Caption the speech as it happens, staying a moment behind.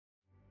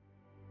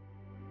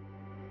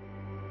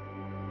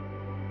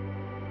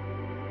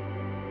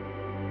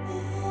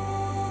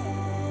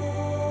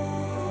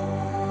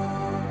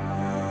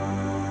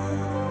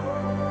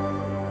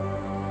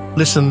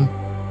Listen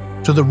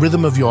to the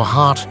rhythm of your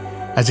heart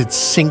as it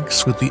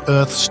syncs with the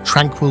earth's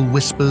tranquil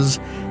whispers,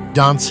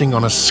 dancing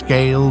on a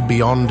scale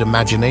beyond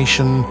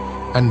imagination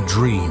and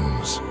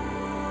dreams.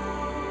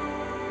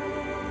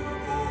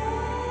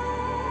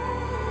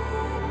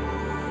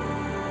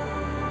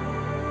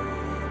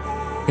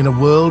 In a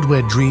world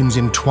where dreams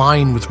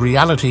entwine with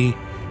reality,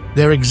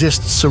 there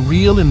exist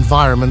surreal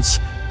environments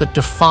that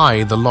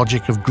defy the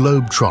logic of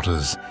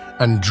globetrotters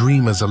and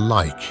dreamers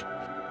alike.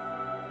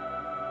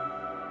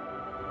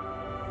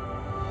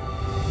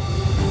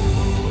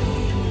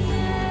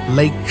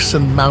 Lakes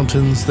and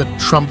mountains that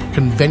trump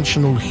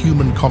conventional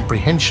human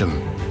comprehension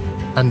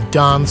and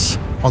dance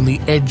on the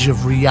edge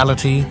of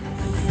reality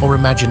or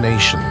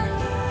imagination.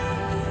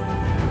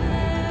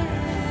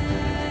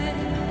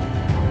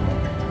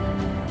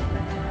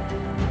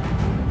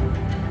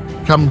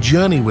 Come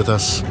journey with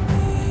us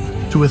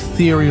to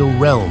ethereal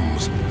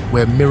realms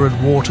where mirrored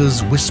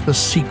waters whisper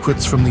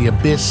secrets from the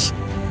abyss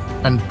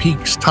and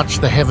peaks touch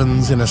the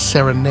heavens in a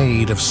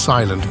serenade of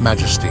silent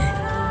majesty.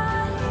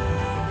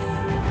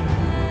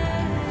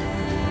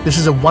 This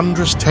is a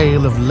wondrous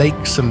tale of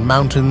lakes and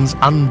mountains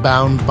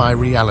unbound by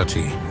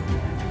reality.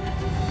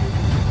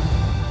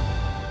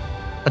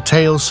 A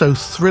tale so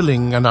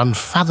thrilling and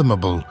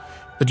unfathomable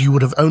that you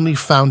would have only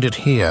found it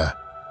here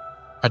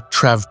at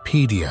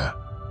Travpedia.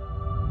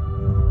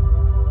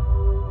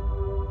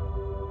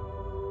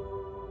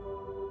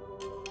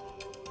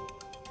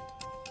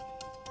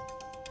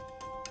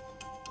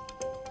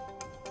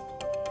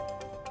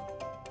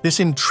 This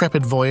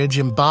intrepid voyage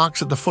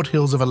embarks at the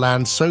foothills of a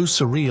land so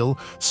surreal,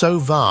 so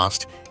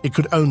vast, it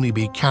could only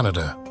be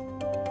Canada.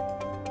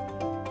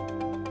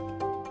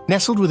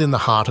 Nestled within the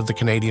heart of the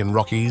Canadian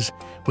Rockies,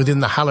 within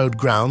the hallowed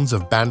grounds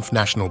of Banff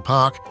National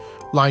Park,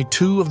 lie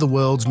two of the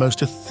world's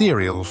most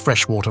ethereal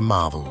freshwater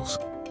marvels,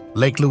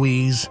 Lake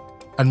Louise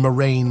and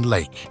Moraine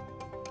Lake.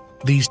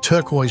 These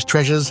turquoise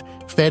treasures,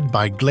 fed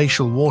by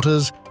glacial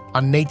waters,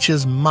 are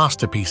nature's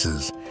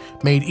masterpieces,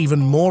 made even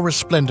more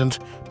resplendent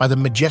by the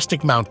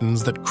majestic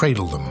mountains that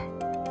cradle them.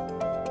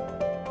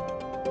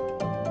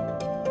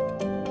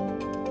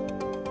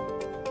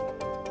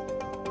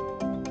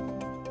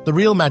 The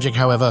real magic,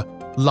 however,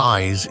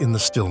 lies in the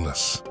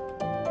stillness.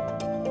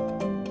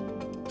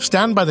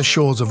 Stand by the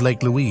shores of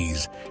Lake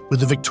Louise, with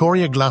the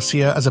Victoria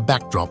Glacier as a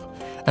backdrop,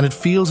 and it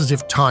feels as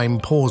if time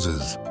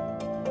pauses.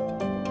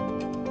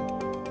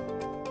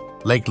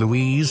 Lake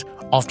Louise,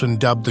 often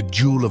dubbed the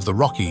Jewel of the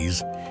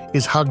Rockies,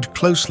 is hugged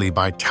closely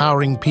by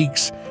towering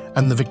peaks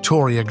and the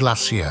Victoria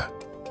Glacier.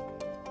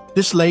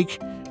 This lake,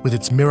 with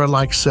its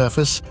mirror-like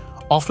surface,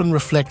 often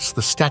reflects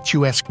the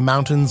statuesque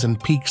mountains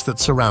and peaks that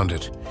surround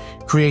it,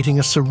 creating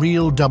a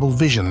surreal double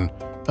vision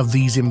of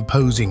these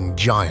imposing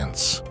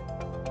giants.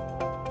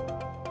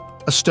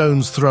 A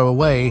stone's throw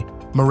away,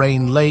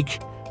 Moraine Lake,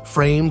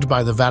 framed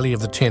by the Valley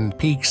of the Ten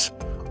Peaks,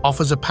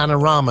 offers a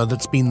panorama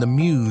that's been the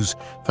muse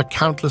for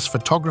countless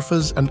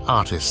photographers and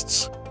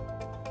artists.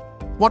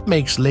 What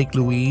makes Lake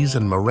Louise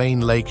and Moraine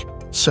Lake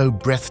so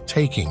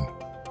breathtaking?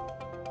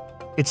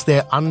 It's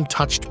their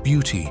untouched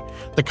beauty,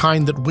 the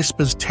kind that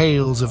whispers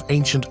tales of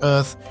ancient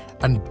earth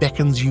and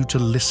beckons you to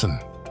listen.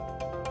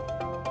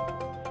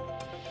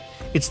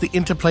 It's the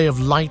interplay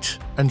of light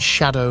and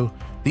shadow,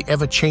 the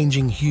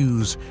ever-changing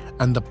hues,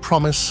 and the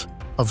promise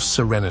of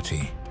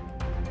serenity.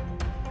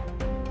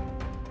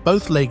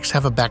 Both lakes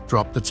have a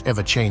backdrop that's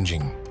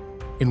ever-changing.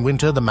 In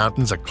winter, the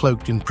mountains are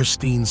cloaked in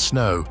pristine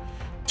snow,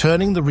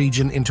 turning the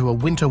region into a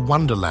winter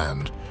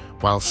wonderland,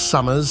 while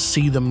summers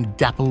see them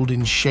dappled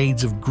in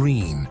shades of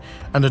green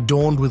and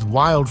adorned with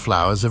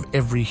wildflowers of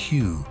every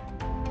hue.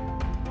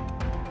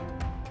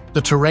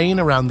 The terrain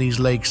around these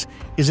lakes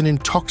is an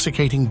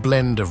intoxicating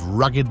blend of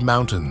rugged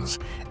mountains,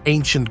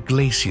 ancient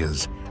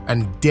glaciers,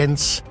 and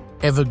dense,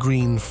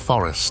 evergreen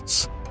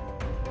forests.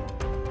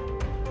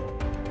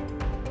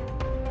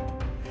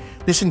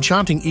 This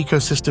enchanting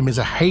ecosystem is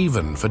a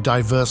haven for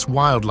diverse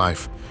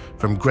wildlife,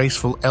 from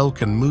graceful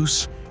elk and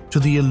moose to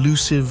the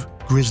elusive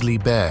grizzly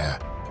bear.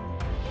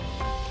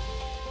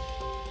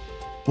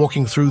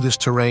 Walking through this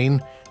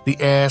terrain, the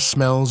air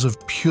smells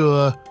of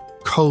pure,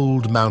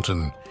 cold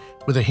mountain,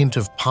 with a hint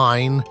of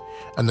pine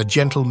and the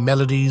gentle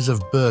melodies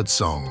of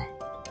birdsong.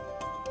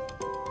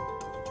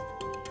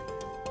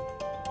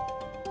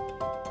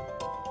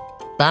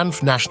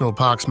 Banff National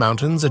Park's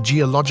mountains are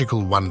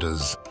geological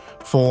wonders,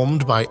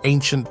 formed by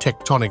ancient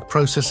tectonic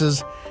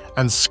processes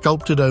and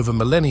sculpted over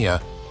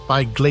millennia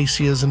by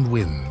glaciers and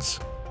winds.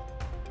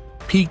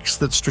 Peaks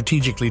that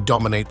strategically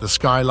dominate the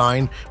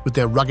skyline with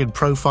their rugged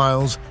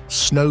profiles,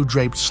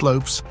 snow-draped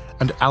slopes,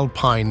 and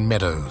alpine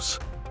meadows.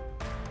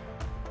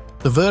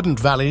 The verdant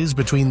valleys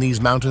between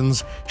these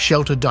mountains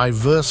shelter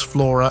diverse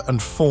flora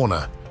and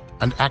fauna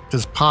and act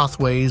as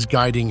pathways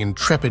guiding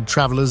intrepid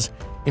travelers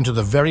into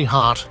the very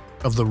heart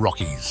of the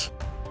Rockies.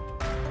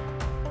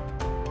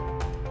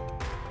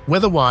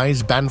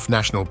 Weather-wise, Banff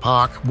National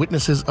Park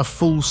witnesses a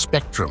full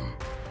spectrum.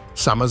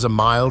 Summers are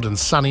mild and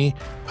sunny,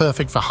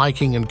 perfect for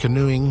hiking and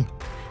canoeing.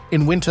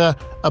 In winter,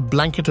 a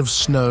blanket of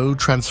snow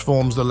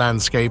transforms the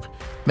landscape,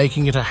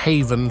 making it a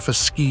haven for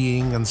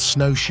skiing and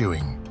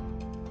snowshoeing.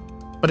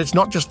 But it's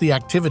not just the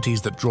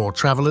activities that draw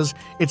travelers,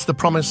 it's the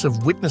promise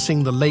of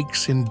witnessing the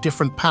lakes in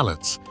different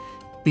palettes,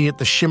 be it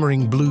the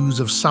shimmering blues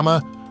of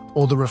summer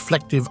or the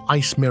reflective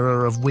ice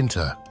mirror of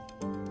winter.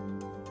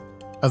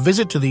 A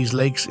visit to these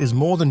lakes is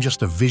more than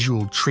just a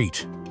visual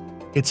treat.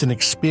 It's an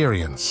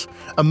experience,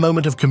 a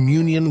moment of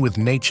communion with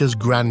nature's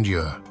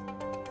grandeur.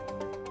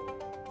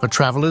 For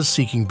travelers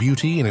seeking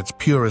beauty in its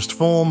purest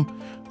form,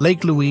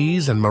 Lake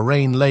Louise and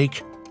Moraine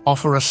Lake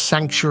offer a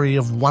sanctuary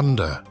of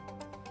wonder.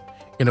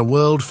 In a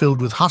world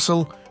filled with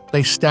hustle,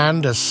 they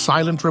stand as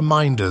silent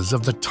reminders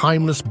of the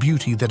timeless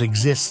beauty that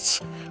exists,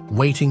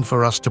 waiting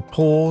for us to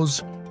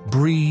pause,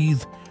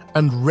 breathe,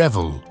 and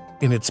revel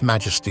in its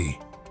majesty.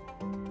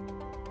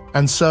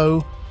 And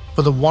so,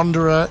 for the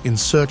wanderer in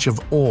search of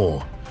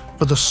awe,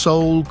 for the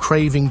soul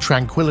craving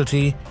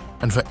tranquility,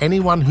 and for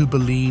anyone who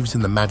believes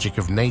in the magic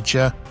of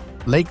nature,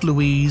 Lake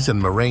Louise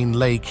and Moraine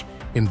Lake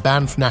in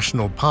Banff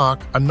National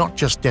Park are not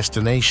just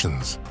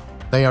destinations.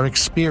 They are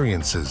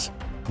experiences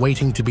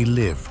waiting to be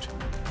lived.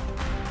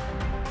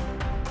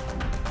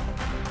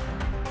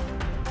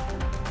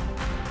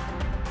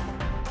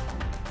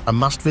 A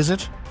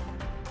must-visit?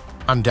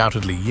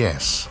 Undoubtedly,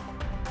 yes.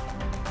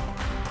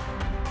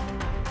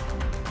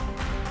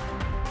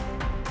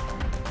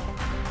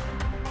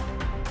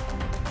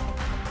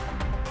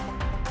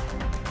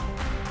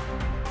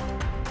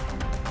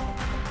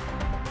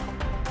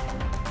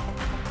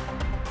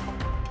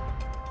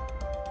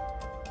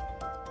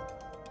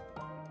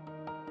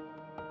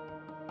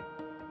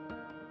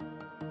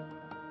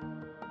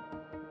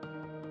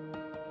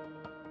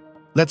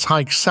 Let's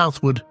hike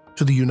southward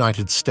to the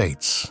United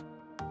States.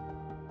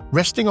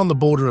 Resting on the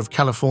border of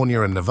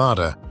California and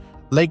Nevada,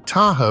 Lake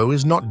Tahoe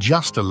is not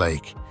just a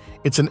lake,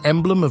 it's an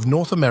emblem of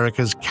North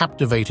America's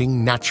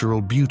captivating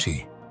natural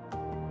beauty.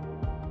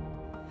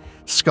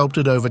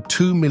 Sculpted over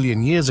 2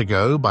 million years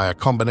ago by a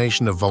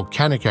combination of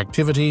volcanic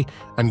activity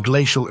and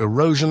glacial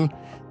erosion,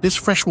 this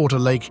freshwater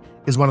lake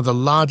is one of the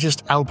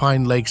largest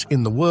alpine lakes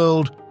in the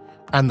world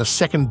and the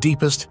second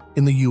deepest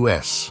in the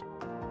US.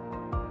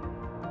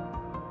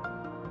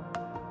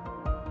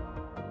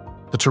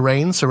 The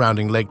terrain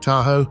surrounding Lake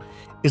Tahoe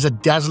is a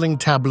dazzling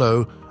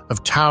tableau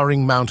of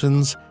towering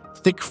mountains,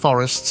 thick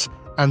forests,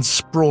 and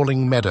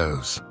sprawling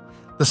meadows.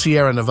 The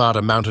Sierra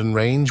Nevada mountain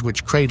range,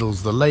 which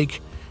cradles the lake,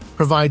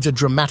 provides a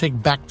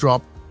dramatic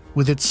backdrop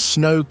with its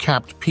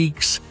snow-capped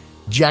peaks,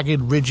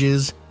 jagged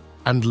ridges,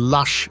 and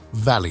lush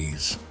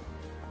valleys.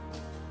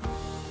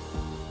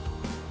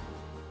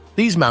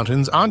 These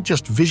mountains aren't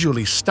just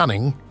visually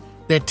stunning,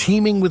 they're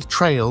teeming with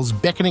trails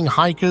beckoning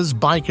hikers,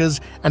 bikers,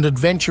 and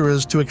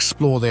adventurers to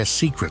explore their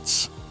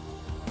secrets.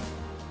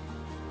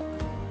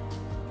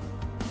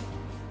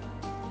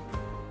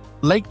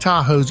 Lake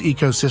Tahoe's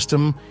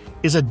ecosystem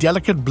is a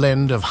delicate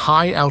blend of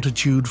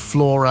high-altitude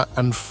flora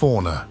and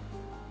fauna.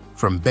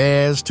 From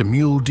bears to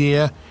mule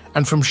deer,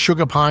 and from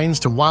sugar pines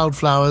to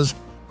wildflowers,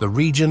 the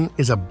region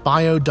is a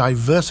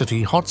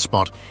biodiversity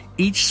hotspot,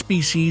 each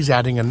species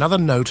adding another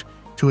note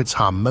to its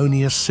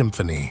harmonious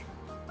symphony.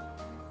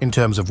 In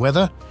terms of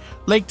weather,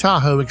 Lake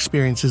Tahoe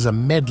experiences a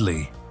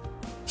medley.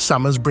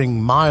 Summers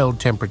bring mild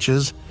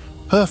temperatures,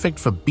 perfect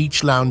for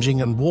beach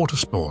lounging and water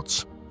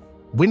sports.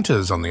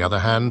 Winters, on the other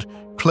hand,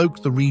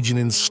 cloak the region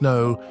in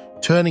snow,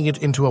 turning it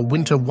into a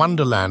winter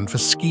wonderland for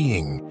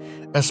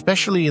skiing,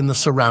 especially in the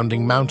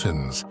surrounding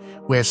mountains,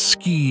 where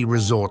ski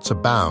resorts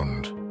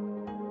abound.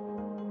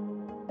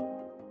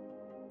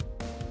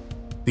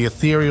 The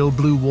ethereal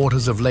blue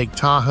waters of Lake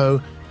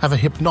Tahoe have a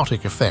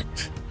hypnotic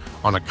effect.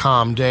 On a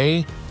calm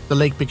day, the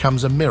lake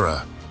becomes a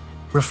mirror,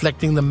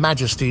 reflecting the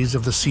majesties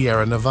of the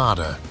Sierra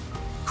Nevada,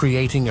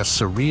 creating a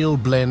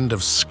surreal blend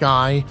of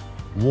sky,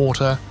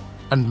 water,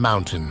 and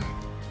mountain.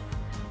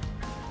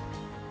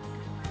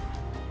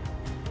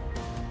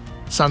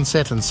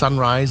 Sunset and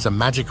sunrise are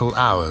magical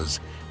hours,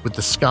 with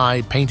the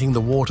sky painting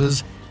the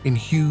waters in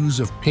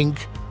hues of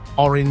pink,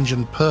 orange,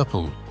 and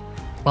purple,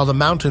 while the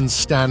mountains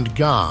stand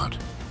guard,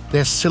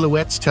 their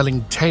silhouettes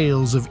telling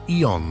tales of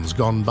eons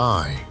gone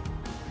by.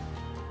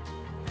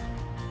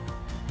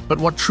 But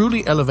what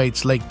truly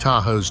elevates Lake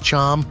Tahoe's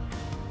charm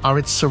are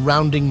its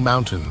surrounding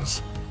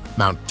mountains.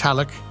 Mount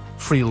Talak,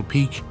 Friel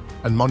Peak,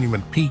 and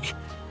Monument Peak,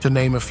 to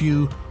name a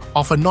few,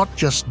 offer not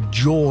just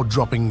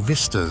jaw-dropping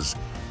vistas,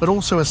 but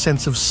also a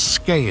sense of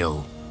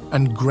scale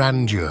and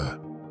grandeur.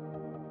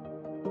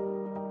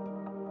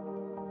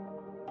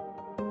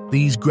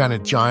 These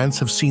granite giants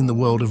have seen the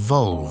world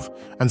evolve,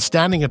 and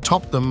standing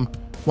atop them,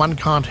 one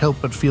can't help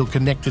but feel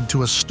connected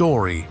to a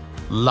story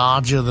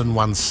larger than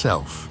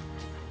oneself.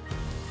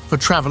 For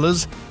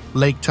travelers,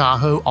 Lake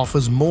Tahoe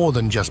offers more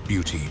than just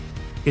beauty.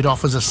 It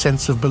offers a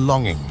sense of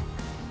belonging.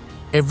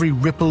 Every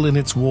ripple in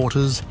its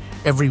waters,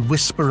 every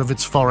whisper of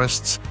its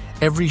forests,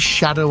 every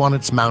shadow on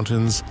its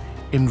mountains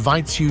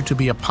invites you to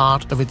be a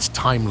part of its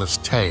timeless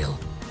tale.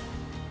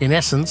 In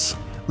essence,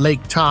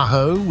 Lake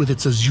Tahoe, with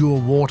its azure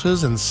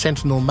waters and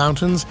sentinel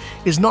mountains,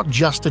 is not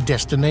just a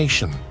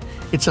destination.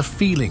 It's a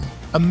feeling,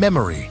 a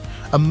memory,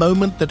 a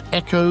moment that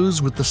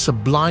echoes with the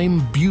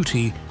sublime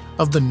beauty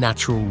of the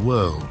natural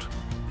world.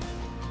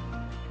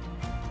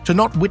 To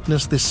not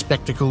witness this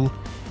spectacle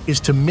is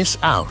to miss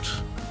out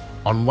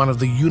on one of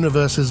the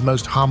universe's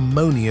most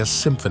harmonious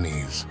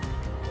symphonies.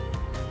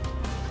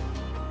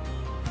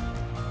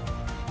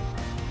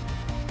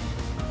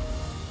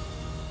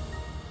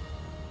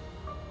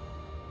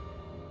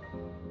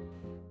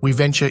 We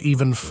venture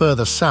even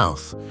further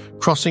south,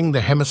 crossing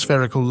the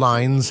hemispherical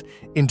lines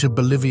into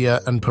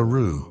Bolivia and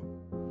Peru.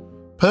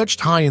 Perched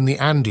high in the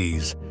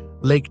Andes,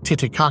 Lake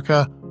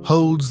Titicaca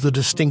holds the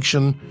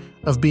distinction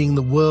of being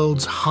the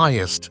world's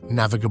highest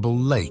navigable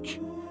lake.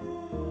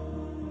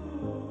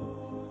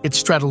 It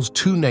straddles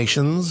two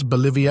nations,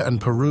 Bolivia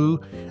and Peru,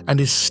 and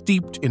is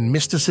steeped in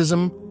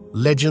mysticism,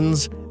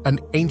 legends,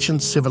 and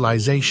ancient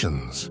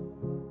civilizations.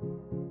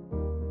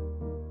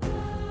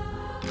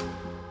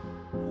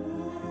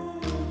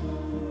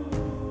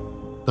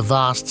 The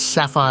vast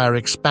sapphire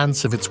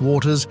expanse of its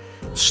waters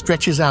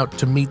stretches out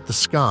to meet the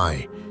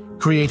sky,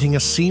 creating a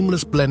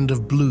seamless blend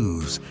of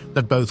blues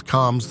that both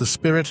calms the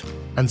spirit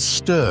and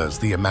stirs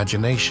the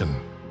imagination.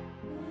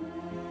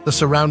 The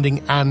surrounding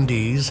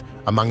Andes,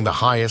 among the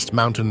highest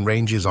mountain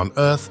ranges on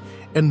Earth,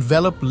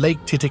 envelop Lake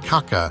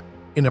Titicaca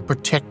in a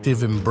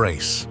protective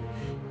embrace.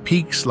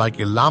 Peaks like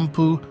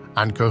Ilampu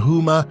and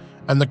Kohuma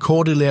and the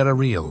Cordillera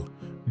Real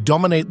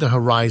dominate the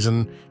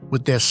horizon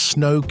with their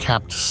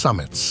snow-capped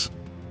summits.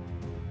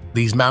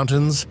 These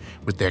mountains,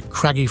 with their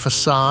craggy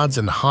facades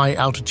and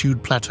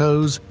high-altitude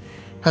plateaus,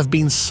 have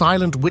been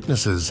silent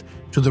witnesses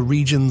to the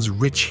region's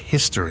rich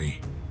history.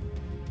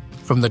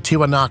 From the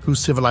Tiwanaku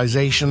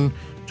civilization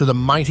to the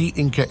mighty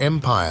Inca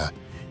Empire,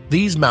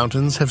 these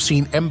mountains have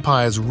seen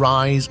empires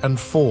rise and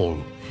fall,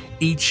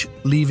 each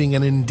leaving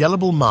an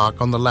indelible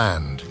mark on the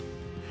land.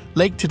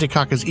 Lake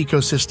Titicaca's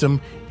ecosystem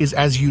is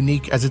as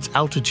unique as its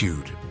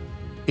altitude.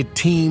 It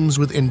teems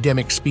with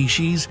endemic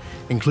species,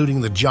 including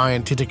the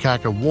giant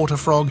Titicaca water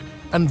frog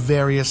and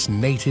various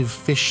native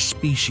fish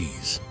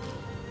species.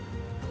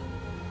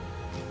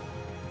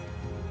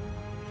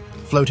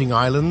 Floating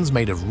islands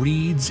made of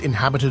reeds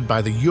inhabited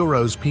by the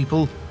Uros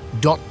people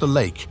dot the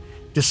lake,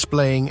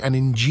 displaying an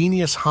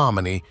ingenious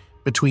harmony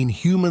between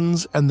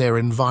humans and their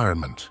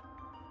environment.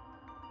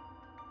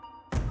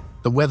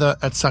 The weather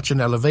at such an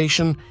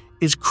elevation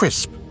is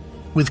crisp,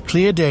 with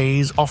clear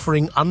days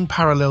offering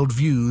unparalleled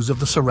views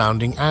of the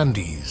surrounding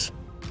Andes.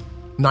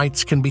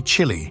 Nights can be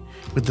chilly,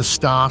 with the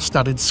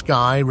star-studded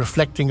sky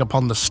reflecting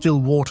upon the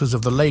still waters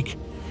of the lake,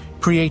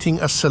 creating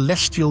a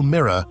celestial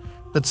mirror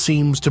that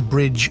seems to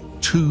bridge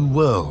two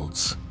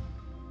worlds.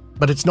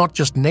 But it's not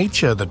just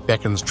nature that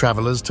beckons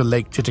travelers to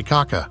Lake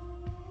Titicaca.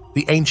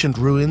 The ancient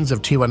ruins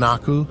of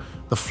Tiwanaku,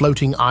 the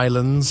floating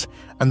islands,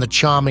 and the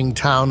charming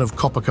town of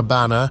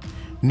Copacabana,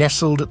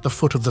 nestled at the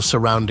foot of the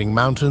surrounding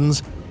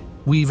mountains,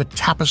 weave a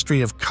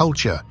tapestry of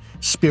culture,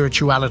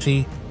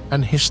 spirituality,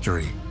 and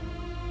history.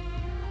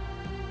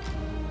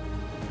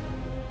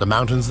 The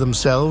mountains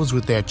themselves,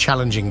 with their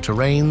challenging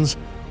terrains,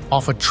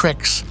 offer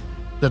treks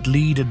that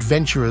lead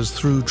adventurers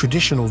through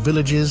traditional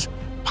villages,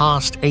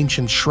 past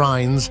ancient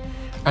shrines,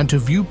 and to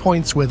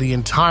viewpoints where the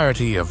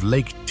entirety of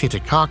Lake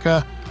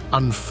Titicaca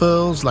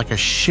unfurls like a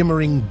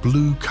shimmering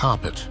blue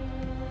carpet.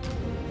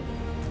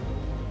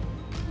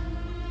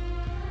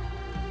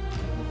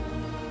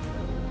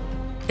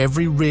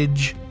 Every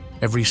ridge,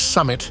 every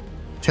summit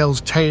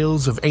tells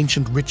tales of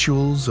ancient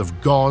rituals,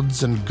 of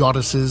gods and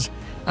goddesses,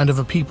 and of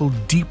a people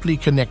deeply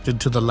connected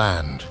to the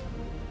land.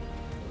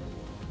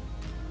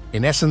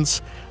 In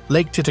essence,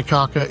 Lake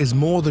Titicaca is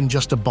more than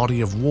just a body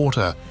of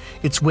water.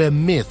 It's where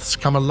myths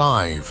come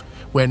alive,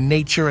 where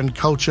nature and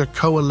culture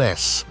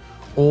coalesce,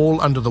 all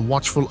under the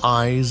watchful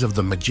eyes of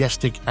the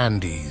majestic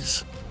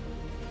Andes.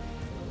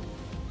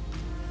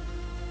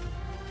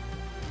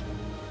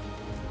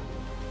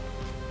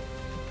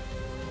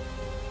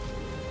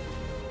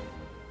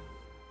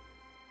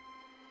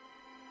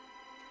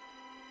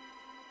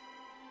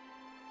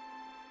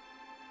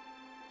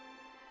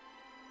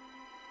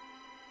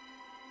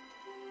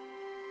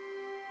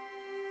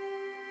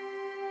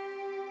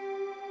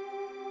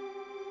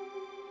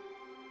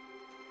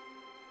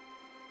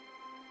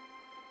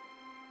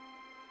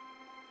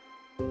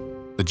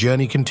 The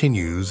journey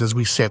continues as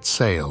we set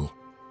sail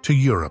to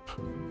Europe.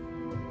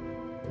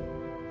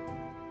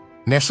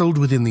 Nestled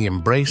within the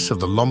embrace of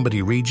the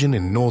Lombardy region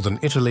in northern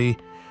Italy,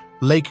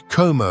 Lake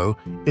Como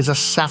is a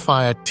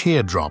sapphire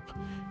teardrop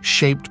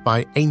shaped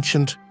by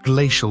ancient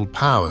glacial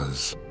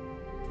powers.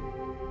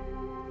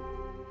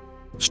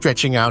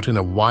 Stretching out in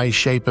a Y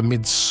shape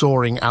amid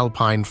soaring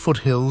alpine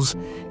foothills,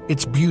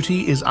 its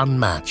beauty is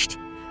unmatched,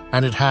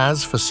 and it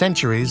has, for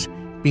centuries,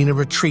 been a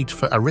retreat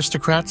for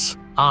aristocrats,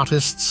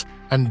 artists,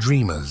 and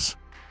dreamers.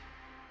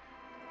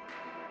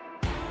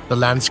 The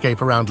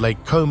landscape around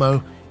Lake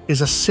Como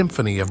is a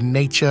symphony of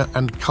nature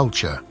and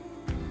culture.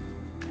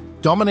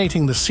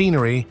 Dominating the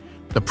scenery,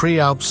 the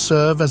Prealps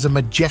serve as a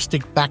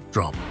majestic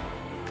backdrop.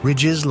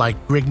 Ridges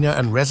like Grigna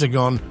and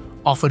Resegon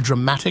offer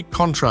dramatic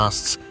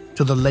contrasts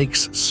to the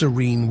lake's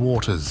serene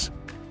waters.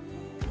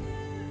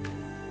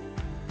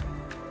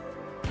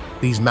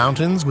 These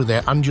mountains, with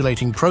their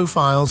undulating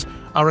profiles,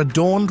 are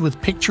adorned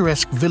with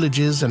picturesque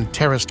villages and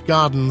terraced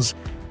gardens,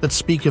 that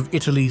speak of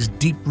Italy's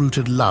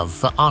deep-rooted love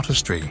for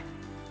artistry.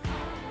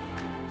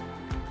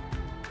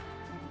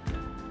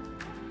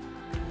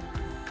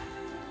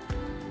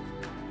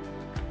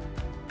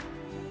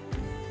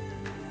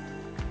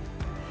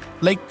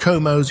 Lake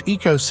Como's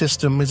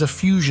ecosystem is a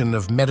fusion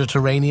of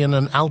Mediterranean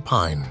and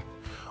alpine.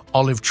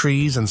 Olive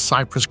trees and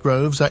cypress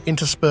groves are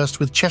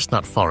interspersed with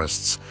chestnut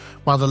forests,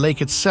 while the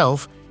lake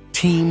itself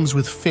teems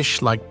with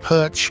fish like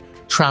perch,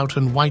 trout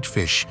and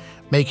whitefish,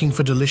 making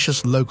for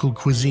delicious local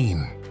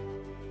cuisine.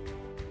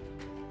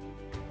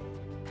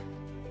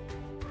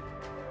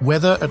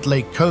 Weather at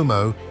Lake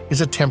Como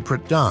is a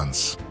temperate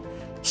dance.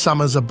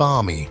 Summers are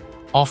balmy,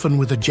 often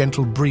with a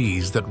gentle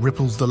breeze that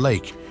ripples the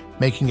lake,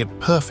 making it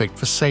perfect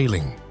for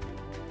sailing.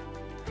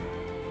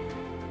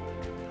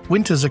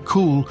 Winters are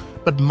cool,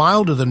 but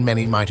milder than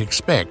many might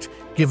expect,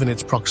 given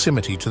its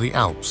proximity to the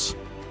Alps.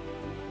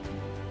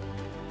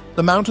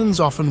 The mountains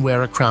often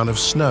wear a crown of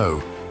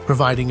snow,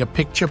 providing a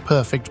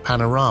picture-perfect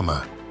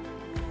panorama.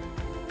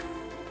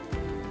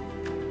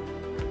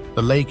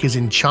 The lake is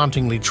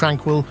enchantingly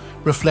tranquil,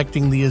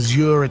 reflecting the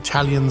azure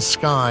Italian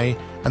sky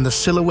and the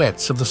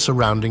silhouettes of the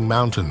surrounding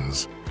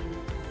mountains.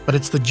 But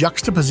it's the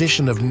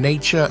juxtaposition of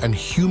nature and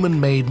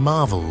human-made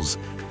marvels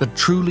that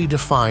truly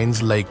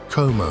defines Lake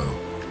Como.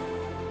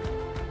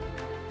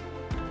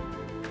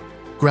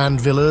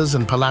 Grand villas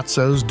and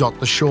palazzos dot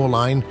the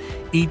shoreline,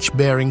 each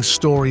bearing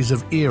stories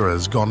of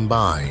eras gone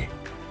by.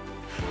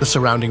 The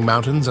surrounding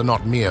mountains are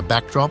not mere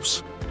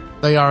backdrops,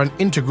 they are an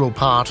integral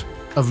part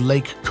of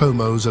Lake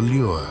Como's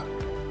allure.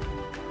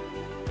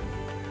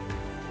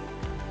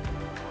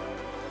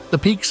 The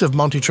peaks of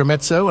Monte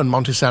Tremezzo and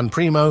Monte San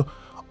Primo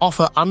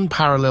offer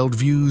unparalleled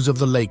views of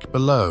the lake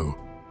below.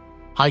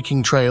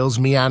 Hiking trails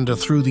meander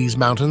through these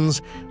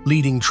mountains,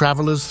 leading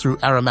travelers through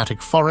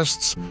aromatic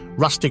forests,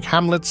 rustic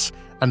hamlets,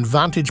 and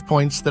vantage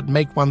points that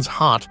make one's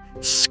heart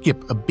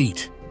skip a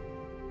beat.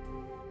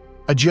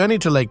 A journey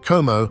to Lake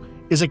Como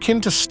is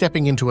akin to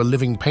stepping into a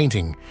living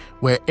painting,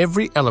 where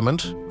every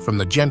element, from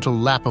the gentle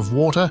lap of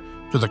water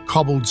to the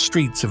cobbled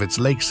streets of its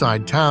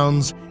lakeside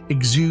towns,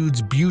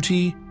 exudes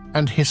beauty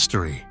and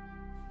history.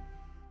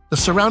 The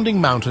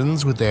surrounding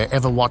mountains, with their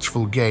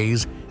ever-watchful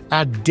gaze,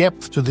 add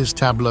depth to this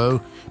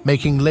tableau,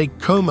 making Lake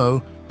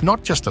Como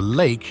not just a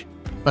lake,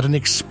 but an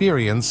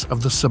experience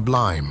of the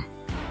sublime.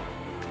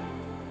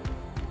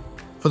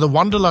 For the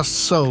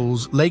wanderlust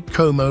souls, Lake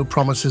Como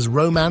promises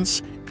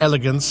romance,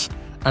 elegance,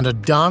 and a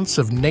dance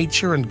of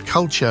nature and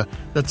culture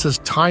that's as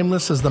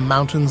timeless as the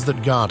mountains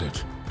that guard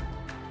it.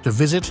 To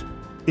visit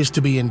is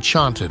to be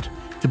enchanted,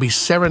 to be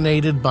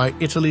serenaded by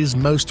Italy's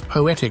most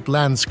poetic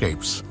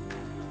landscapes.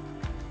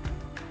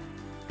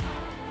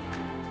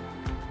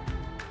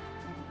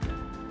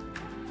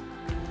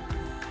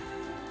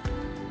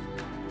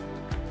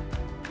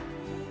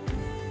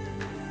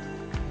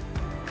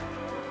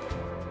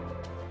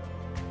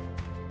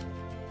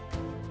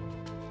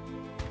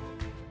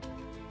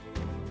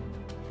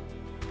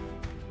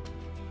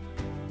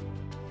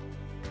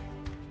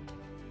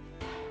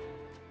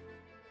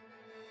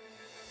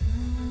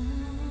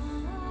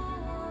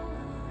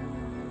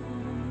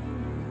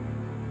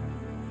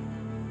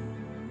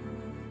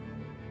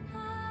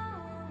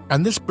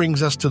 And this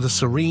brings us to the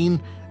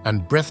serene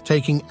and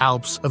breathtaking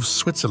Alps of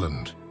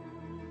Switzerland.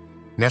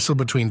 Nestled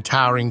between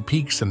towering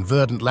peaks and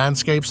verdant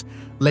landscapes,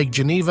 Lake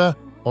Geneva,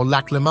 or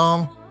Lac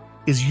Léman,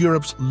 is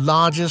Europe's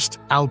largest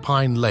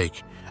alpine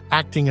lake,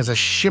 acting as a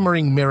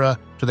shimmering mirror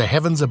to the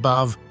heavens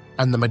above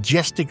and the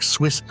majestic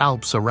Swiss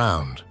Alps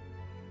around.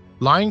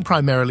 Lying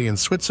primarily in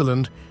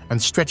Switzerland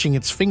and stretching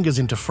its fingers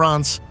into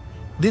France,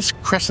 this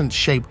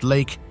crescent-shaped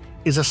lake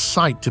is a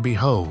sight to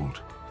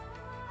behold.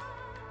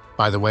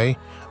 By the way,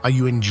 are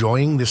you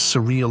enjoying this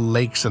surreal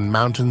lakes and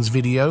mountains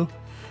video?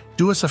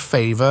 Do us a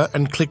favor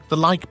and click the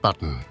like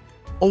button.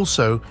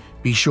 Also,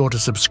 be sure to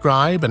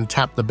subscribe and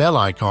tap the bell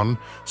icon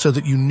so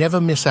that you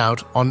never miss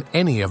out on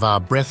any of our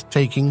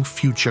breathtaking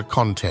future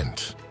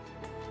content.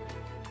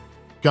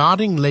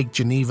 Guarding Lake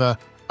Geneva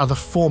are the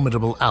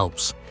formidable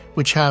Alps,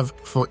 which have,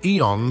 for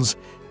eons,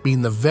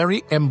 been the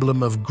very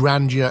emblem of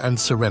grandeur and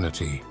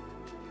serenity.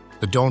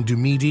 The Dent du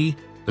Midi,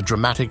 the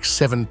dramatic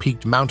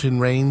seven-peaked mountain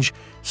range,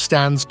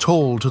 stands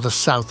tall to the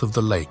south of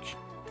the lake.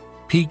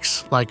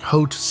 Peaks like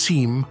Haute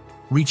Cime,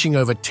 reaching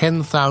over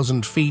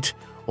 10,000 feet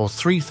or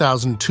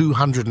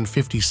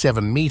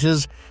 3,257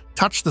 meters,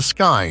 touch the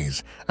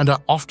skies and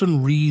are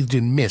often wreathed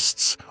in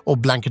mists or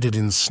blanketed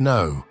in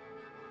snow.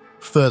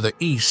 Further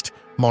east,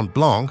 Mont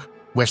Blanc,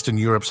 Western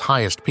Europe's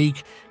highest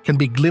peak, can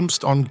be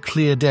glimpsed on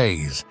clear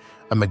days,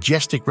 a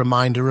majestic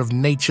reminder of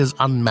nature's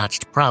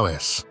unmatched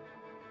prowess.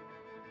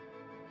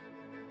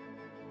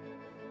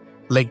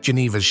 Lake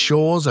Geneva's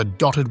shores are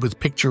dotted with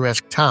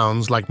picturesque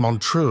towns like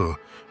Montreux,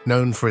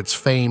 known for its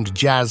famed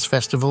jazz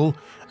festival,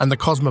 and the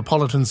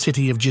cosmopolitan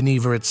city of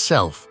Geneva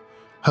itself,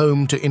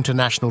 home to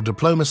international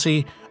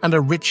diplomacy and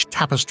a rich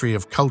tapestry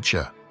of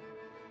culture.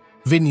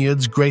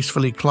 Vineyards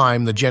gracefully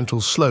climb the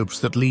gentle slopes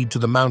that lead to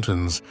the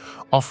mountains,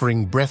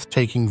 offering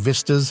breathtaking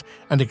vistas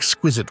and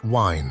exquisite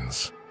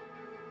wines.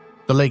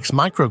 The lake's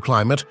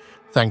microclimate,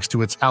 thanks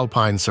to its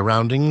alpine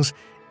surroundings,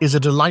 is a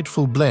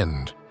delightful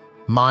blend,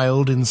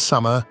 mild in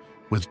summer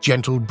with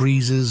gentle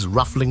breezes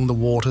ruffling the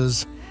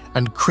waters,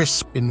 and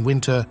crisp in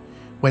winter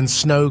when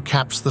snow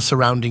caps the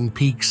surrounding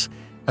peaks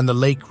and the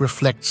lake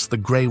reflects the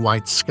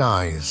grey-white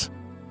skies.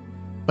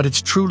 But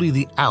it's truly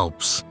the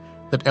Alps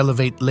that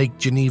elevate Lake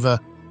Geneva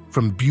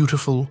from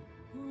beautiful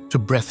to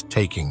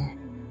breathtaking.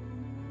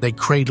 They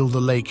cradle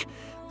the lake,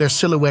 their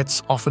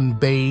silhouettes often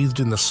bathed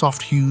in the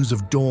soft hues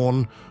of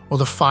dawn or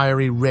the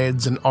fiery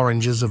reds and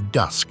oranges of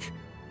dusk.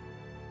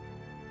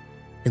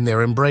 In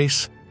their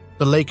embrace,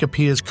 the lake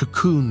appears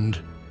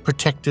cocooned,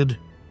 protected,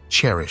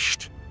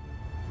 cherished.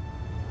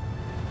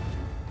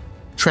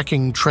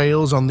 Trekking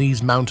trails on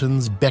these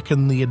mountains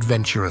beckon the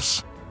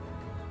adventurous.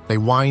 They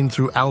wind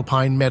through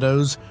alpine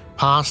meadows,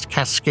 past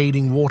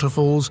cascading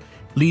waterfalls,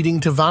 leading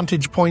to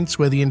vantage points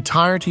where the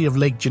entirety of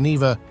Lake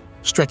Geneva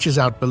stretches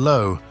out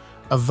below,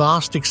 a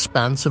vast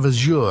expanse of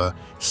azure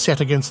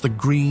set against the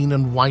green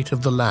and white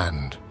of the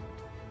land.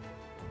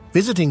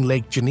 Visiting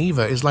Lake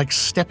Geneva is like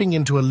stepping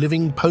into a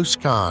living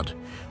postcard.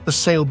 The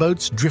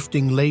sailboats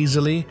drifting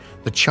lazily,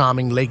 the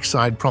charming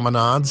lakeside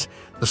promenades,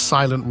 the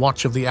silent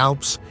watch of the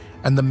Alps,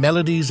 and the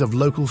melodies of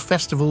local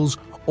festivals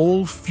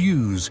all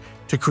fuse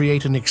to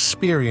create an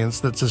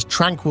experience that's as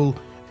tranquil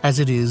as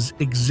it is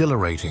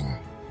exhilarating.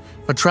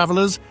 For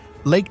travelers,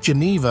 Lake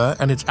Geneva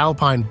and its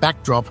alpine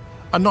backdrop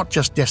are not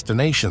just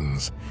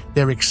destinations,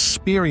 they're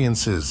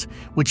experiences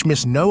which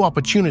miss no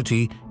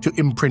opportunity to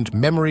imprint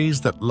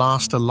memories that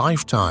last a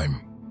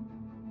lifetime.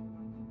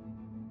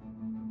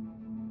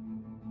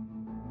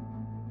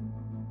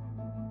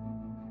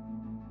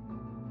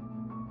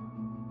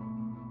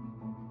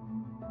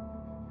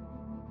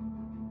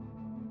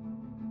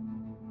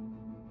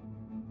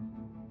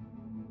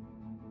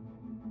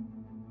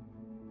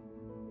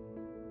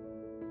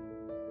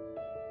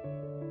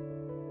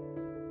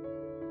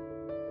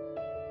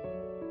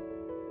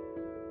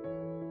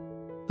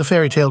 The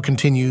fairy tale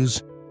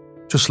continues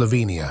to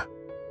Slovenia.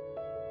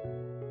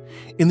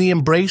 In the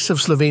embrace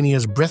of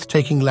Slovenia's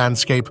breathtaking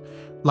landscape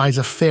lies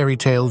a fairy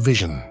tale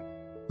vision,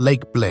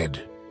 Lake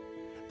Bled.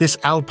 This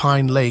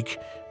alpine lake,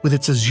 with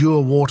its azure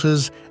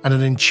waters and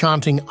an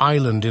enchanting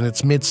island in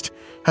its midst,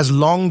 has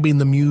long been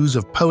the muse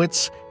of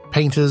poets,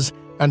 painters,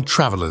 and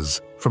travelers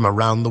from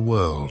around the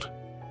world.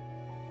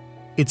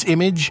 Its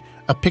image,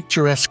 a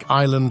picturesque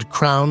island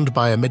crowned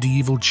by a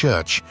medieval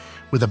church,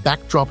 with a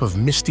backdrop of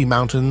misty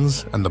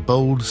mountains and the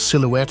bold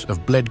silhouette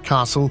of Bled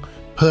Castle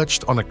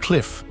perched on a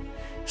cliff,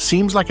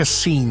 seems like a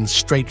scene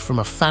straight from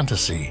a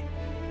fantasy.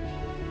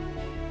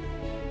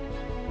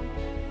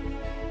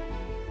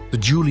 The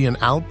Julian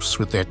Alps,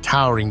 with their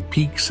towering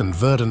peaks and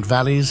verdant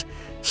valleys,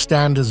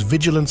 stand as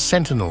vigilant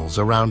sentinels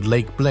around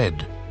Lake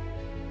Bled.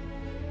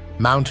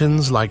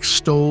 Mountains like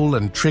Stol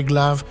and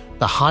Triglav,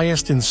 the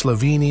highest in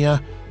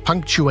Slovenia,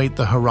 punctuate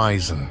the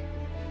horizon.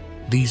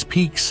 These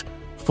peaks,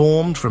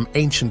 formed from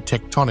ancient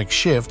tectonic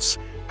shifts,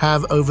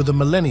 have over the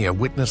millennia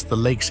witnessed the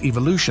lake's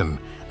evolution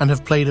and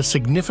have played a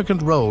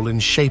significant role in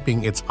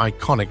shaping its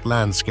iconic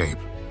landscape.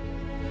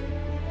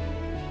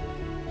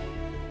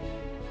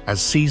 As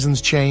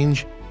seasons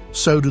change,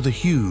 so do the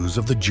hues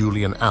of the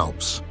Julian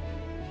Alps.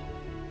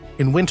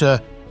 In winter,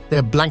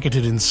 they're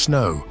blanketed in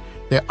snow,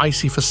 their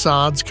icy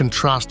facades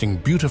contrasting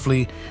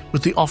beautifully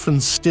with the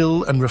often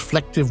still and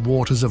reflective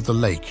waters of the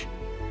lake.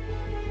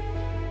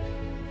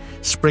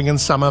 Spring and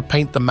summer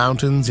paint the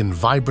mountains in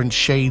vibrant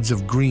shades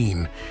of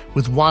green,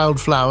 with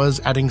wildflowers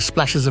adding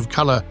splashes of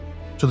color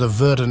to the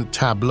verdant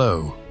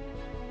tableau.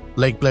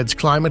 Lake Bled's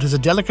climate is a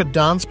delicate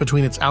dance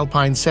between its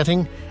alpine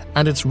setting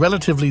and its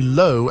relatively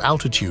low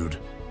altitude.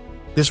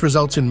 This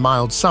results in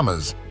mild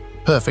summers,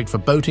 perfect for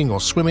boating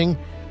or swimming,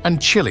 and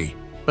chilly,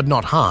 but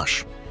not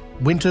harsh,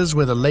 winters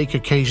where the lake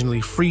occasionally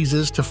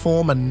freezes to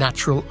form a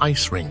natural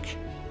ice rink.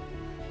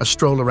 A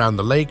stroll around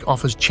the lake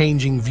offers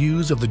changing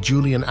views of the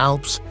Julian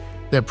Alps,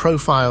 their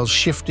profiles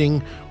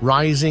shifting,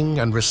 rising,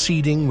 and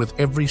receding with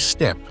every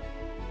step.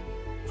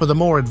 For the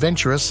more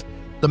adventurous,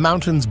 the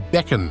mountains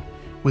beckon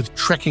with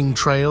trekking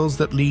trails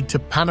that lead to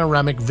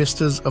panoramic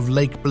vistas of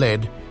Lake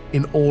Bled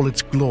in all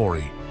its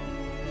glory.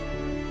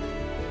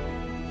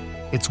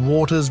 Its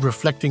waters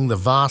reflecting the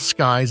vast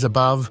skies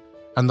above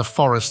and the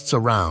forests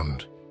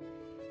around.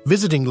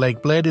 Visiting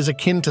Lake Bled is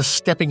akin to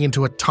stepping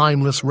into a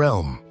timeless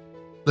realm.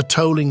 The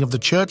tolling of the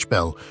church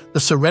bell, the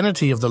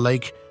serenity of the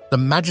lake, the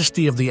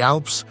majesty of the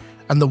Alps,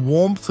 and the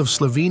warmth of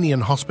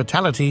Slovenian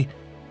hospitality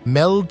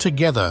meld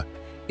together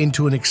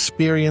into an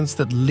experience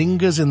that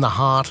lingers in the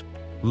heart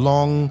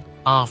long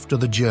after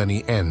the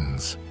journey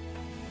ends.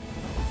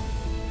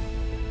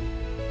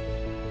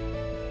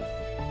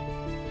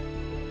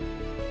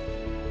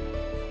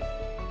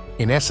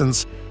 In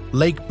essence,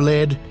 Lake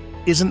Bled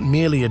isn't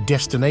merely a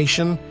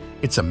destination,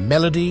 it's a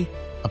melody,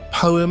 a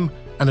poem,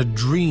 and a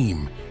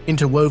dream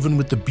interwoven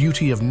with the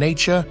beauty of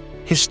nature,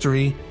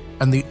 history,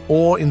 and the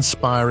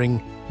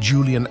awe-inspiring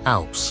Julian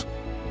Alps.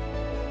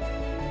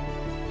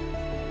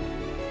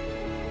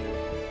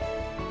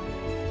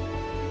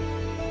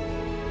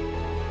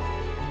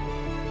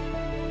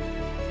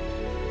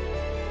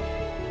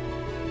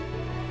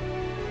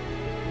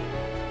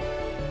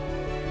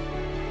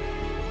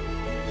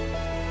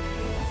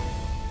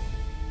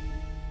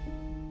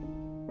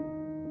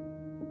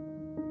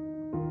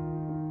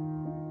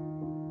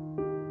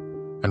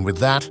 And with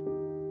that,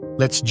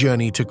 let's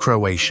journey to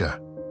Croatia.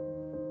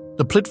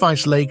 The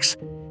Plitvice Lakes,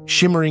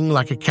 shimmering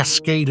like a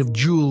cascade of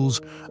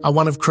jewels, are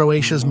one of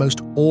Croatia's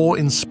most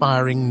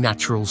awe-inspiring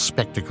natural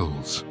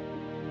spectacles.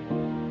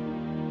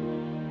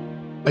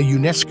 A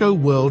UNESCO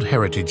World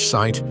Heritage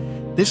Site,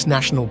 this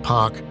national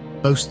park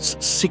boasts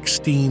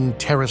 16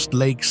 terraced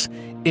lakes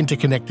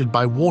interconnected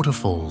by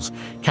waterfalls,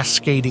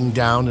 cascading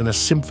down in a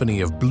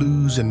symphony of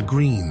blues and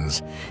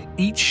greens,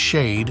 each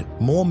shade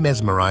more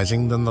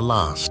mesmerizing than the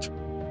last.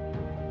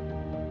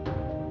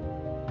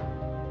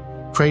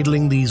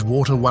 Cradling these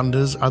water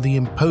wonders are the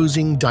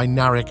imposing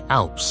Dinaric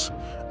Alps,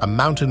 a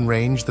mountain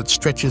range that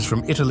stretches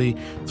from Italy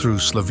through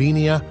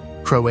Slovenia,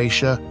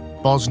 Croatia,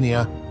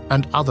 Bosnia,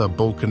 and other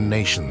Balkan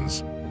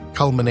nations,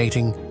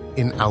 culminating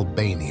in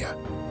Albania.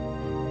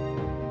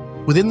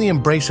 Within the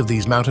embrace of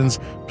these mountains,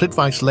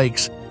 Plitvice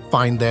Lakes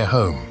find their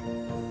home.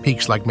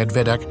 Peaks like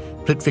Medvedac,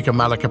 Plitvica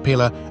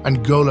Malakapela,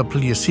 and Gola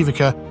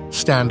Pljesevica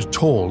stand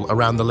tall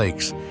around the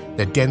lakes,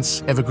 their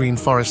dense evergreen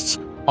forests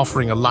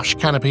offering a lush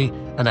canopy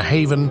and a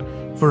haven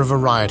for a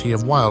variety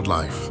of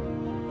wildlife.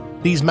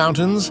 These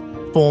mountains,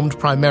 formed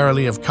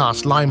primarily of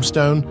karst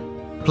limestone,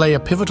 play a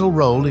pivotal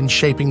role in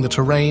shaping the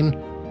terrain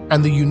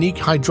and the unique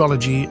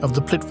hydrology of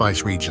the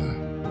Plitvice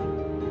region.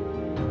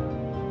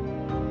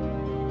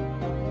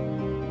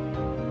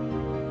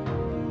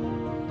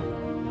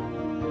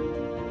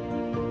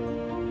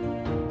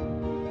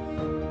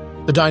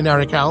 The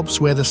Dinaric Alps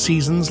wear the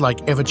seasons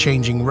like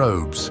ever-changing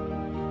robes.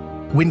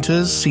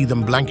 Winters see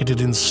them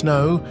blanketed in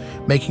snow,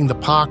 making the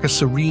park a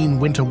serene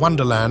winter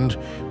wonderland,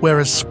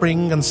 whereas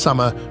spring and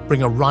summer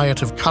bring a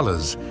riot of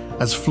colors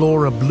as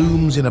flora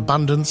blooms in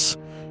abundance,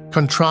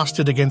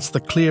 contrasted against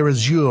the clear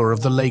azure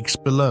of the lakes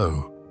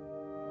below.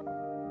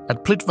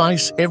 At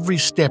Plitvice, every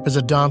step is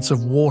a dance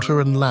of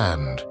water and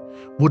land.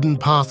 Wooden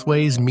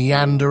pathways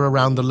meander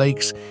around the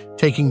lakes,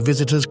 taking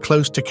visitors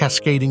close to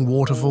cascading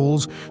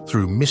waterfalls,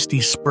 through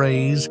misty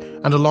sprays,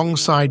 and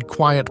alongside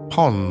quiet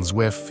ponds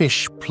where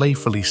fish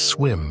playfully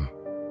swim.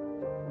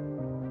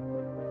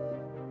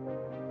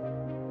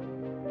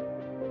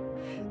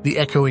 The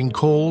echoing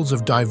calls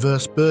of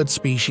diverse bird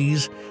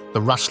species,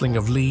 the rustling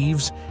of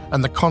leaves,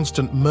 and the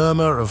constant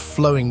murmur of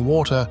flowing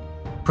water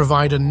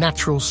provide a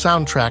natural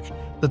soundtrack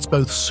that's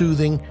both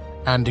soothing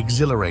and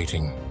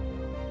exhilarating.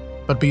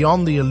 But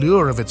beyond the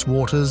allure of its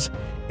waters,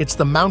 it's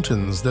the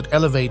mountains that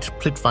elevate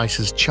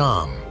Plitvice's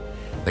charm.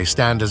 They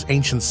stand as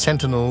ancient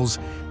sentinels,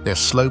 their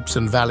slopes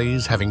and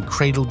valleys having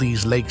cradled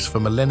these lakes for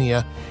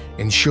millennia,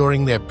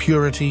 ensuring their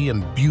purity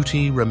and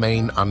beauty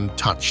remain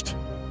untouched.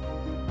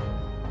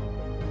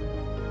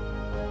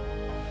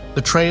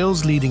 The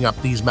trails leading up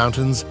these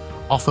mountains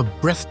offer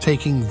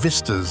breathtaking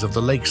vistas of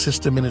the lake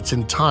system in its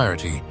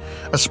entirety,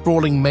 a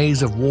sprawling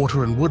maze of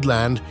water and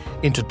woodland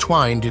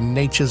intertwined in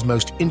nature's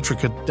most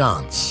intricate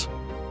dance.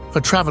 For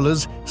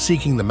travelers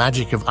seeking the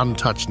magic of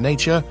untouched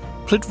nature,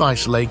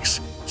 Plitvice Lakes,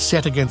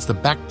 set against the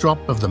backdrop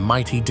of the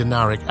mighty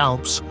Dinaric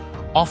Alps,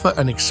 offer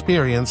an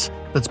experience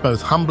that's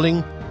both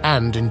humbling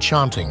and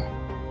enchanting.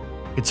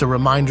 It's a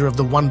reminder of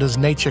the wonders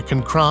nature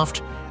can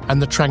craft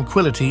and the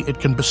tranquility it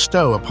can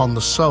bestow upon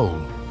the soul.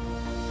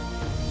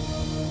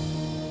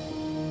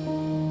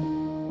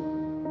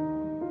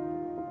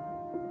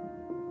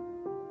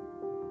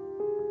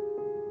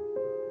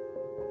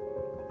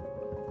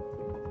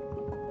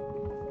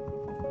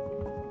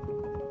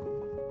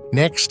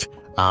 Next,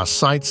 our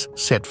sights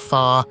set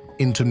far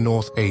into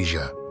North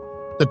Asia.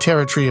 The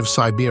territory of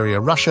Siberia,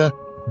 Russia,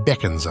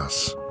 beckons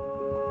us.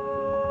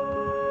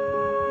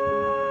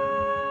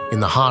 In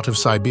the heart of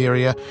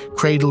Siberia,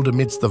 cradled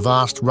amidst the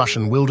vast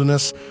Russian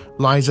wilderness,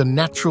 lies a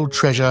natural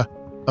treasure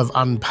of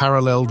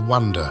unparalleled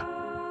wonder,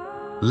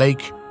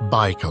 Lake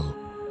Baikal.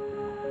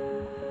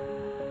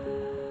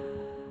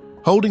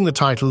 Holding the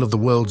title of the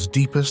world's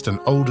deepest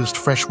and oldest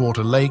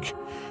freshwater lake,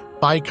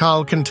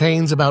 Baikal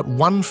contains about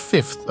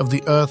 1/5 of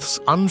the Earth's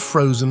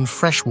unfrozen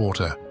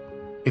freshwater.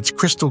 Its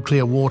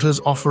crystal-clear waters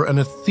offer an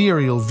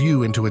ethereal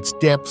view into its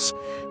depths,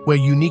 where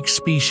unique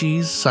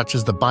species such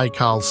as the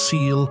Baikal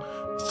seal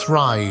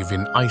thrive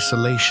in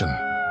isolation.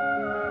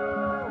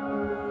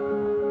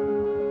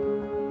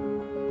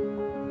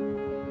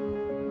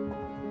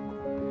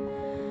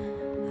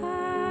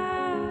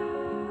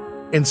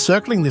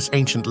 Encircling this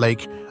ancient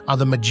lake are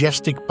the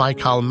majestic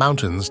Baikal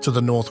Mountains to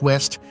the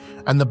northwest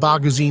and the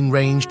Barguzin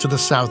Range to the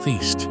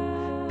southeast.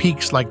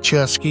 Peaks like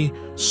Chersky,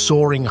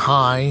 soaring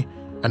high,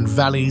 and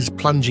valleys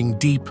plunging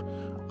deep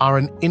are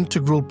an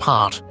integral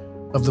part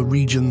of the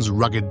region's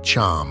rugged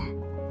charm.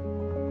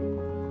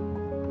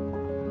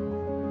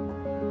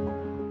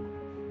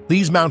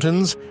 These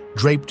mountains,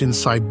 draped in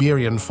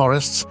Siberian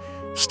forests,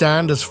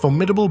 stand as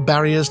formidable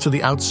barriers to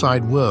the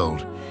outside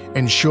world,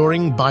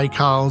 ensuring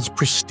Baikal's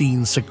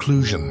pristine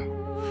seclusion.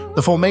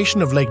 The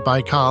formation of Lake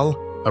Baikal,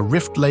 a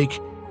rift lake,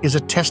 is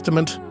a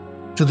testament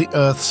to the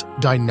Earth's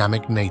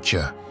dynamic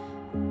nature.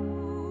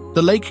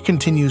 The lake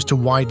continues to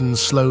widen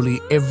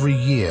slowly every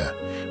year,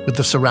 with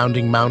the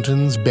surrounding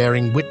mountains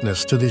bearing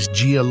witness to this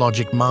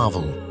geologic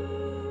marvel.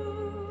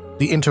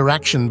 The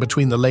interaction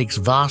between the lake's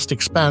vast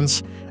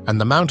expanse and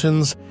the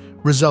mountains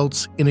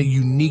results in a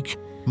unique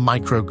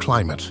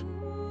microclimate.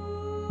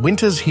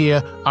 Winters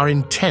here are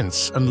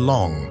intense and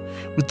long,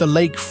 with the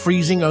lake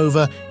freezing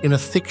over in a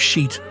thick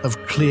sheet of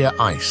clear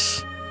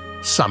ice.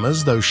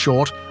 Summers, though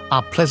short,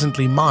 are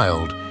pleasantly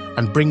mild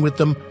and bring with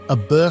them a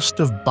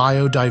burst of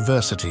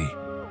biodiversity.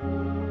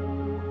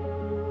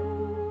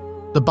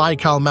 The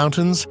Baikal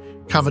Mountains,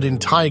 covered in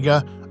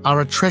taiga, are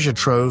a treasure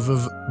trove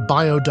of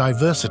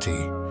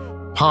biodiversity.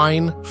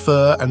 Pine,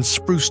 fir, and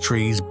spruce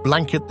trees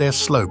blanket their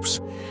slopes,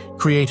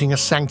 creating a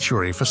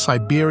sanctuary for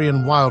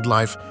Siberian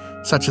wildlife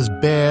such as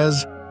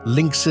bears,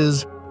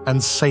 lynxes,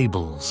 and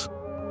sables.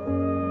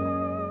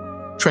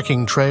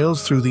 Trekking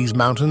trails through these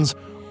mountains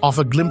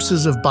offer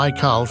glimpses of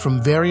Baikal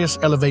from various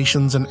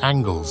elevations and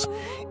angles,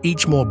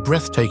 each more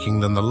breathtaking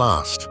than the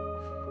last.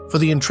 For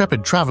the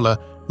intrepid traveler,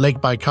 Lake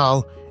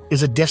Baikal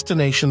is a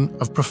destination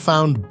of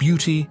profound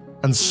beauty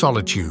and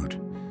solitude.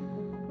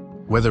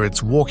 Whether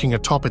it's walking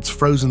atop its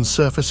frozen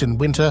surface in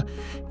winter,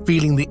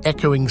 feeling the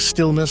echoing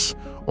stillness,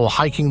 or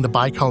hiking the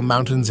Baikal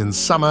Mountains in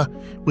summer,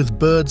 with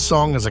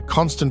birdsong as a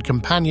constant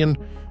companion,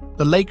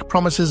 the lake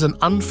promises an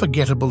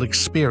unforgettable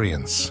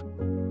experience.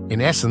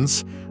 In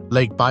essence,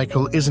 Lake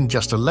Baikal isn't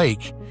just a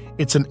lake,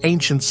 it's an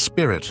ancient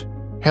spirit,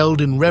 held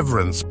in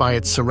reverence by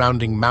its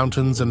surrounding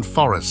mountains and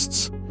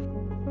forests.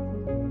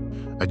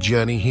 A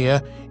journey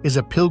here is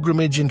a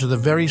pilgrimage into the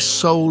very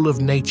soul of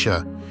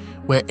nature,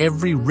 where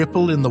every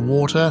ripple in the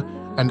water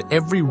and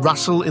every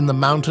rustle in the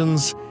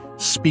mountains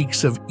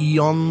speaks of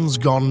eons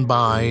gone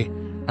by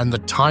and the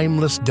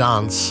timeless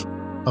dance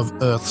of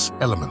Earth's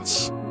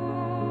elements.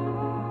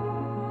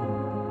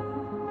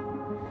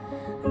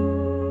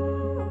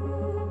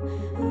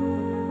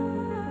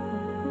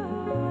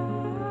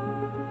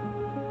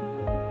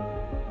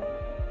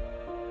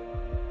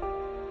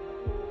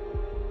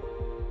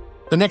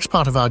 The next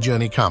part of our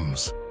journey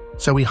comes,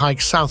 so we hike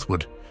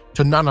southward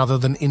to none other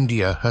than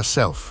India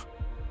herself.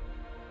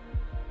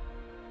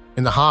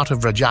 In the heart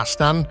of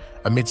Rajasthan,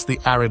 amidst the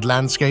arid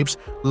landscapes,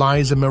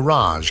 lies a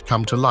mirage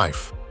come to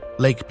life,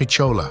 Lake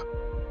Pichola.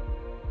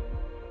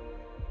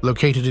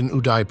 Located in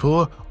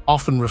Udaipur,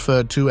 often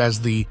referred to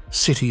as the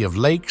City of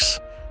Lakes,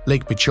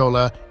 Lake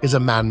Pichola is a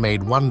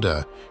man-made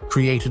wonder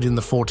created in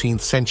the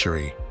 14th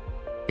century.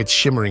 Its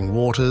shimmering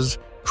waters,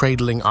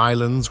 cradling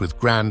islands with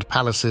grand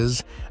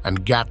palaces,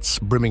 and ghats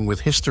brimming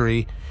with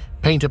history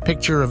paint a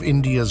picture of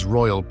India's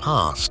royal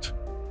past.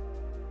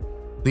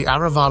 The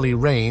Aravalli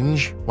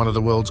Range, one of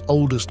the world's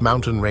oldest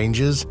mountain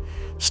ranges,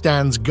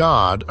 stands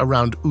guard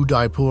around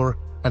Udaipur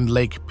and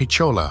Lake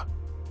Pichola.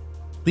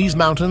 These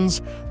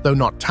mountains, though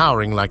not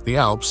towering like the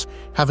Alps,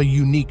 have a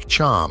unique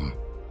charm.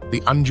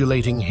 The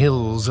undulating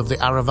hills of the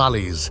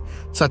Aravallis,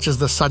 such as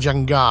the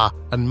Sajanga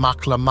and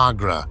Makla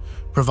Magra,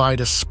 provide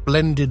a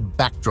splendid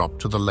backdrop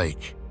to the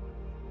lake.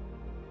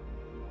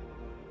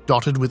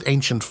 Dotted with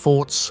ancient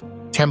forts,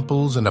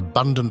 temples, and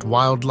abundant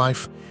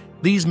wildlife,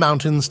 these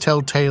mountains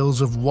tell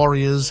tales of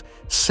warriors,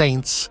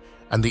 saints,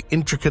 and the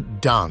intricate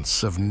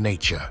dance of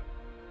nature.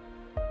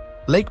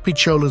 Lake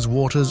Pichola's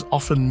waters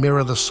often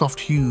mirror the soft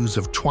hues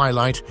of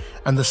twilight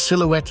and the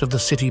silhouette of the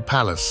city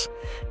palace,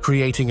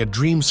 creating a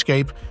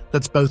dreamscape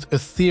that's both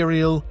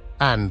ethereal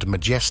and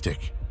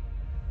majestic.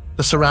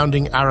 The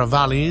surrounding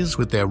Aravallis,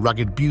 with their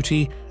rugged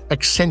beauty,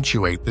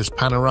 accentuate this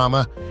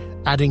panorama,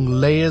 adding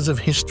layers of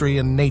history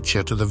and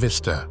nature to the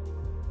vista.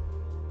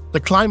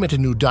 The climate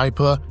in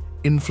Udaipur,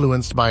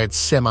 influenced by its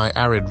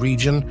semi-arid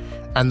region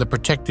and the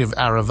protective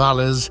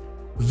Aravallis,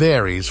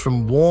 varies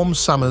from warm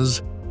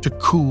summers to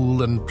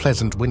cool and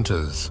pleasant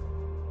winters.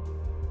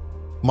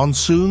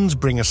 Monsoons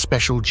bring a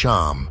special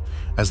charm,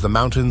 as the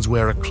mountains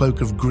wear a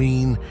cloak of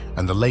green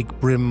and the lake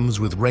brims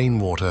with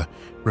rainwater,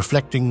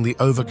 reflecting the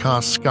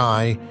overcast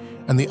sky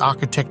and the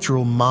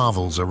architectural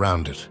marvels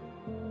around it.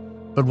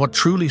 But what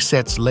truly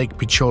sets Lake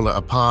Pichola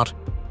apart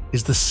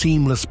is the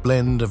seamless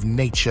blend of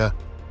nature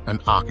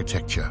and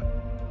architecture.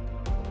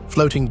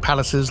 Floating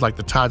palaces like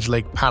the Taj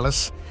Lake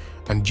Palace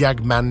and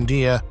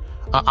Jagmandir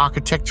are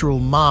architectural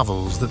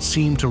marvels that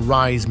seem to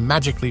rise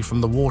magically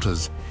from the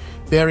waters,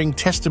 bearing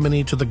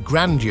testimony to the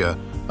grandeur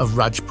of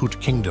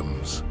Rajput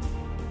kingdoms.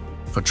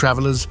 For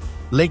travelers,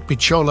 Lake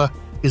Pichola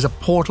is a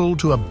portal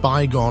to a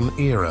bygone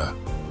era.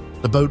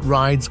 The boat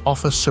rides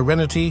offer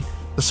serenity,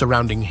 the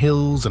surrounding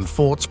hills and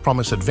forts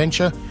promise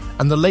adventure,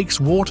 and the lake's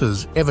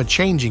waters, ever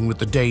changing with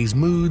the day's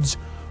moods,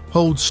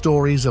 hold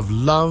stories of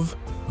love,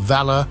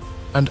 valor,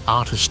 and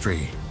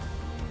artistry.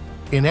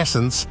 In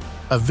essence,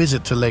 a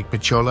visit to Lake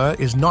Pichola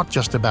is not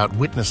just about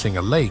witnessing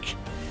a lake,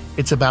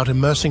 it's about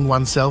immersing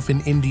oneself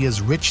in India's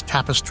rich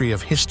tapestry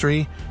of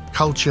history,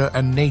 culture,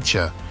 and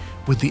nature,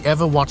 with the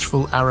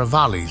ever-watchful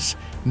Aravallis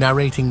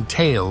narrating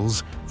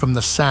tales from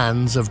the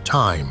sands of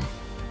time.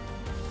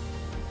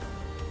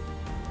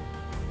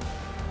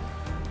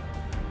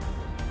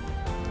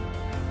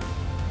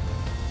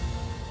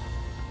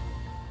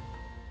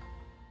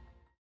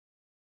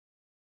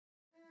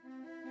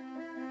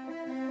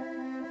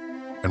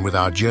 And with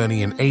our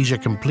journey in Asia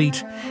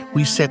complete,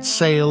 we set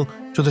sail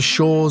to the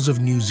shores of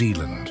New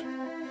Zealand.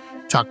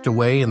 Tucked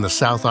away in the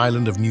South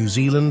Island of New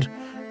Zealand,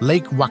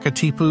 Lake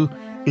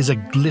Wakatipu is a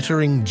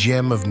glittering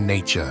gem of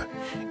nature,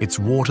 its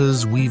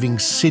waters weaving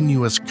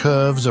sinuous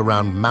curves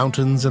around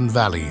mountains and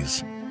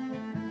valleys.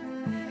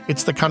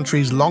 It's the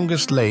country's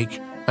longest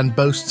lake and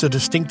boasts a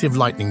distinctive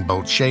lightning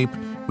bolt shape,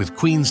 with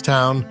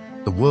Queenstown,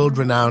 the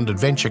world-renowned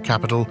adventure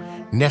capital,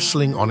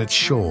 nestling on its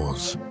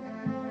shores.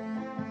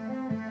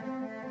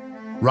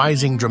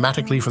 Rising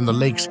dramatically from the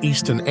lake's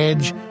eastern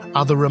edge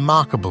are the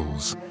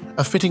Remarkables,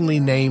 a fittingly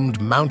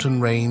named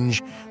mountain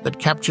range that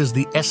captures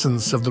the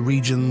essence of the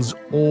region's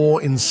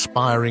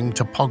awe-inspiring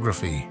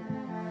topography.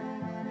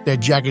 Their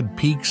jagged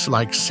peaks,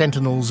 like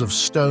sentinels of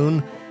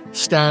stone,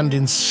 stand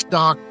in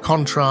stark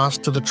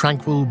contrast to the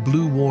tranquil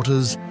blue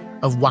waters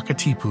of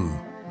Wakatipu.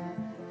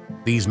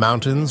 These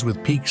mountains,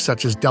 with peaks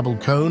such as Double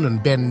Cone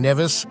and Ben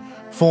Nevis,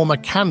 form a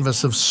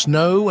canvas of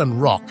snow and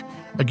rock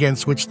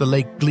against which the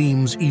lake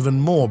gleams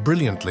even more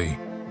brilliantly.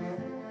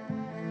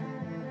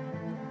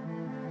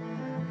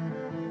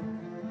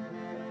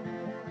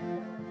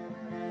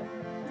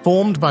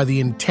 Formed by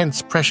the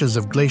intense pressures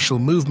of glacial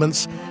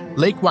movements,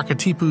 Lake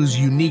Wakatipu's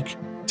unique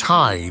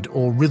tide,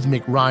 or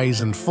rhythmic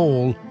rise and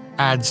fall,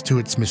 adds to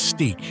its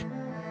mystique.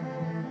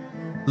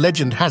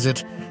 Legend has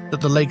it that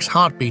the lake's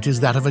heartbeat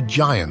is that of a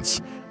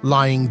giant's,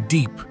 lying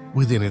deep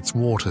within its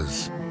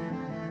waters.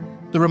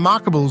 The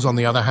Remarkables, on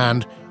the other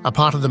hand, are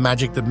part of the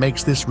magic that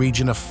makes this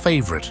region a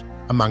favorite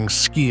among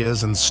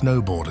skiers and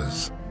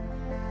snowboarders.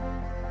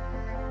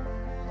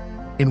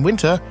 In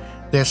winter,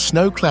 their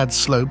snow-clad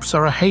slopes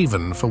are a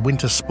haven for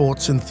winter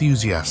sports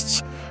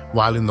enthusiasts,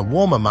 while in the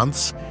warmer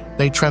months,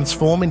 they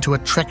transform into a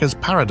trekker's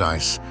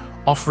paradise,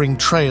 offering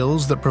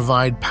trails that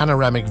provide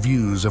panoramic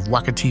views of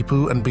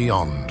Wakatipu and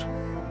beyond.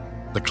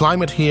 The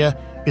climate here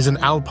is an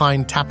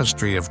alpine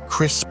tapestry of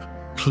crisp,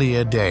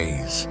 clear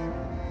days.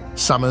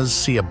 Summers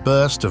see a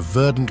burst of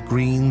verdant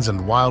greens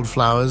and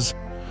wildflowers,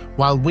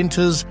 while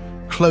winters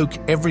cloak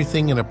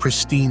everything in a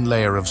pristine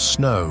layer of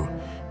snow,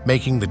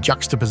 making the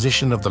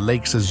juxtaposition of the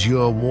lake's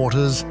azure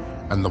waters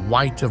and the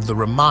white of the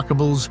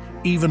Remarkables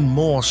even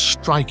more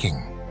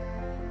striking.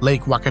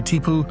 Lake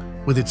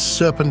Wakatipu, with its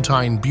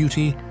serpentine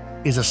beauty,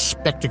 is a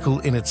spectacle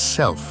in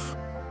itself.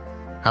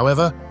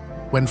 However,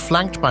 when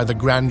flanked by the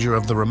grandeur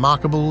of the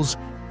Remarkables,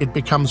 it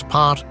becomes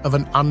part of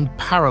an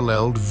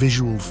unparalleled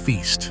visual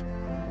feast.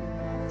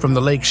 From the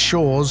lake's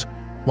shores,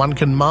 one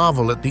can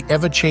marvel at the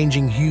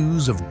ever-changing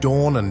hues of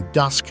dawn and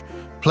dusk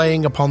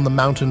playing upon the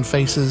mountain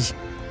faces,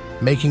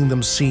 making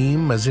them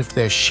seem as if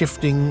they're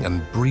shifting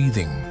and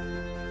breathing.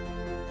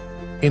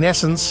 In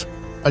essence,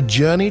 a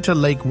journey to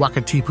Lake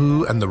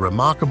Wakatipu and the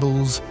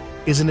Remarkables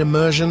is an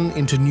immersion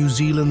into New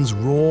Zealand's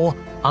raw,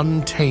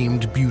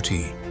 untamed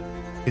beauty.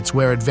 It's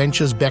where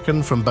adventures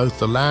beckon from both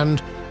the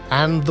land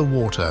and the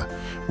water,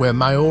 where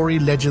Maori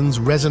legends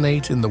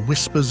resonate in the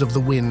whispers of the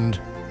wind,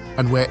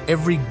 and where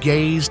every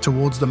gaze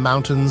towards the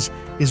mountains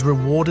is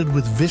rewarded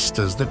with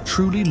vistas that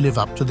truly live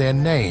up to their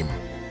name,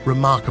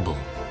 remarkable.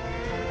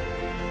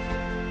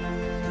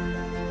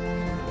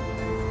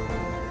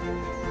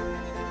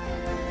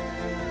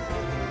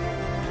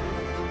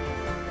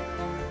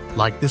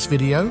 Like this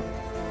video?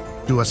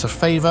 Do us a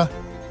favor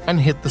and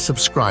hit the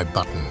subscribe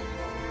button.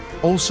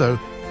 Also,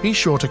 be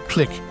sure to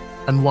click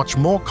and watch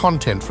more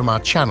content from our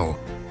channel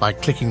by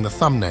clicking the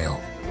thumbnail.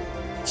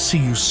 See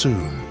you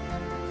soon.